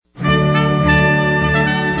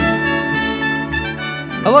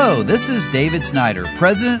Hello, this is David Snyder,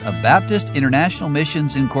 President of Baptist International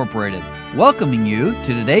Missions Incorporated, welcoming you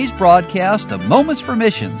to today's broadcast of Moments for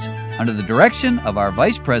Missions under the direction of our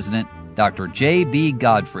Vice President, Dr. J.B.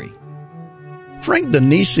 Godfrey. Frank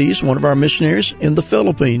Denisi is one of our missionaries in the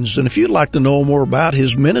Philippines, and if you'd like to know more about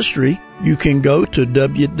his ministry, you can go to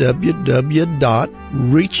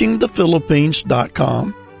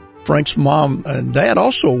www.reachingthephilippines.com. Frank's mom and dad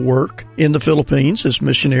also work in the Philippines as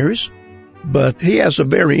missionaries, but he has a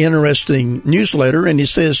very interesting newsletter, and he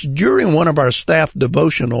says, during one of our staff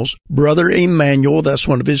devotionals, Brother Emmanuel, that's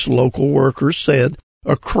one of his local workers, said,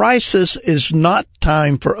 "A crisis is not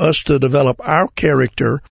time for us to develop our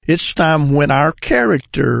character. It's time when our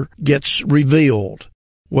character gets revealed."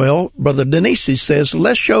 Well, Brother Denisi says,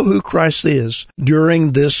 let's show who Christ is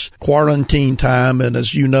during this quarantine time. And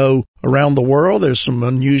as you know, around the world, there's some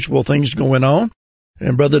unusual things going on.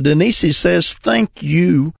 And Brother Denisi says, thank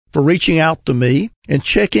you for reaching out to me and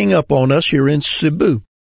checking up on us here in Cebu.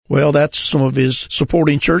 Well, that's some of his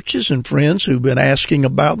supporting churches and friends who've been asking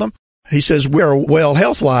about them. He says, we are well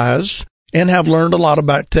health-wise and have learned a lot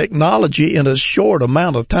about technology in a short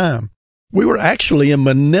amount of time. We were actually in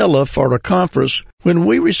Manila for a conference when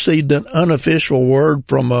we received an unofficial word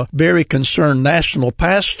from a very concerned national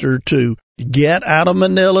pastor to get out of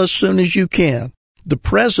Manila as soon as you can. The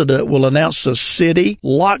president will announce a city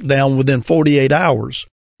lockdown within 48 hours.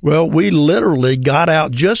 Well, we literally got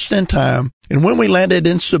out just in time, and when we landed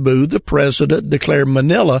in Cebu, the president declared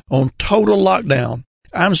Manila on total lockdown.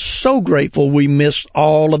 I'm so grateful we missed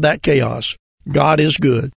all of that chaos. God is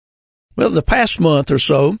good. Well, the past month or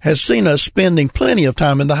so has seen us spending plenty of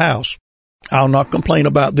time in the house. I'll not complain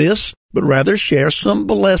about this, but rather share some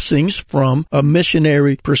blessings from a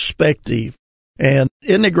missionary perspective. And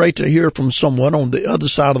isn't it great to hear from someone on the other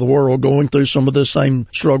side of the world going through some of the same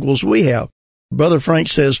struggles we have? Brother Frank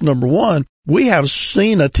says, number one, we have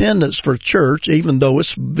seen attendance for church, even though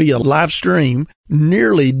it's via live stream,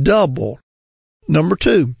 nearly double. Number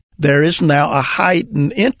two, there is now a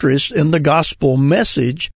heightened interest in the gospel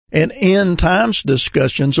message and end times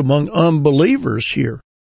discussions among unbelievers here.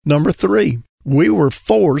 Number three, we were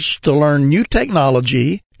forced to learn new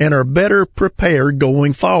technology and are better prepared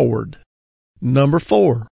going forward. Number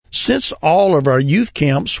four, since all of our youth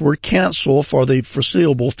camps were canceled for the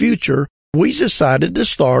foreseeable future, we decided to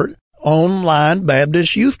start online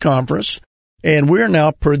Baptist Youth Conference, and we're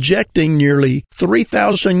now projecting nearly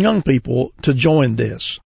 3,000 young people to join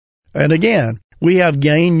this. And again, we have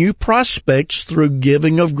gained new prospects through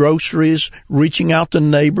giving of groceries, reaching out to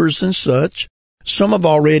neighbors and such. Some have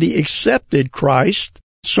already accepted Christ.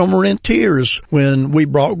 Some were in tears when we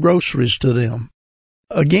brought groceries to them.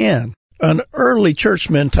 Again, an early church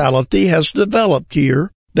mentality has developed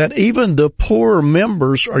here that even the poorer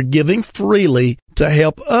members are giving freely to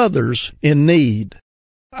help others in need.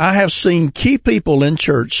 I have seen key people in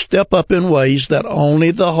church step up in ways that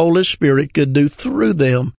only the Holy Spirit could do through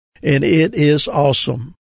them, and it is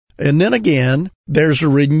awesome. And then again, there's a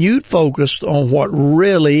renewed focus on what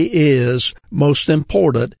really is most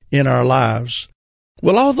important in our lives.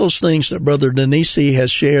 Well, all those things that Brother Denisi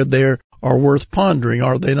has shared there are worth pondering,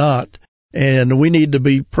 are they not? And we need to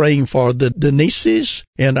be praying for the Denisis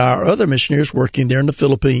and our other missionaries working there in the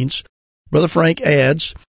Philippines. Brother Frank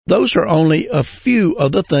adds, those are only a few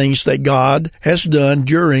of the things that God has done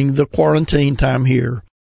during the quarantine time here.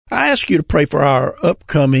 I ask you to pray for our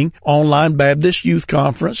upcoming online Baptist Youth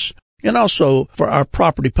Conference and also for our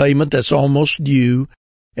property payment that's almost due.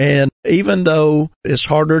 And even though it's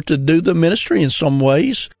harder to do the ministry in some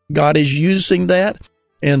ways, God is using that,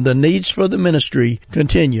 and the needs for the ministry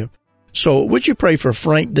continue. So would you pray for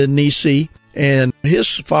Frank Denisi and his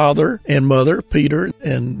father and mother, Peter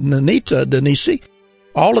and Nanita Denisi?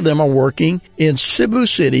 All of them are working in Cebu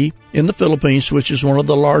City in the Philippines, which is one of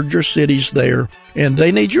the larger cities there. And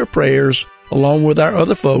they need your prayers along with our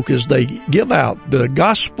other folk as they give out the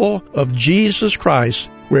gospel of Jesus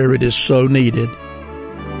Christ where it is so needed.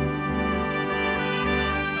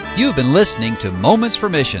 You've been listening to Moments for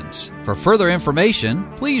Missions. For further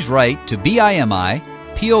information, please write to BIMI,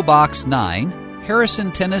 P.O. Box 9,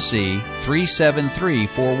 Harrison, Tennessee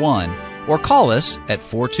 37341, or call us at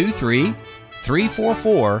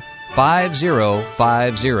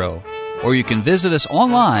 423-344-5050. Or you can visit us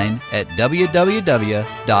online at www.bimi.org.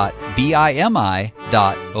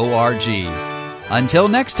 Until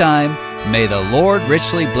next time, may the Lord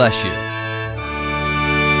richly bless you.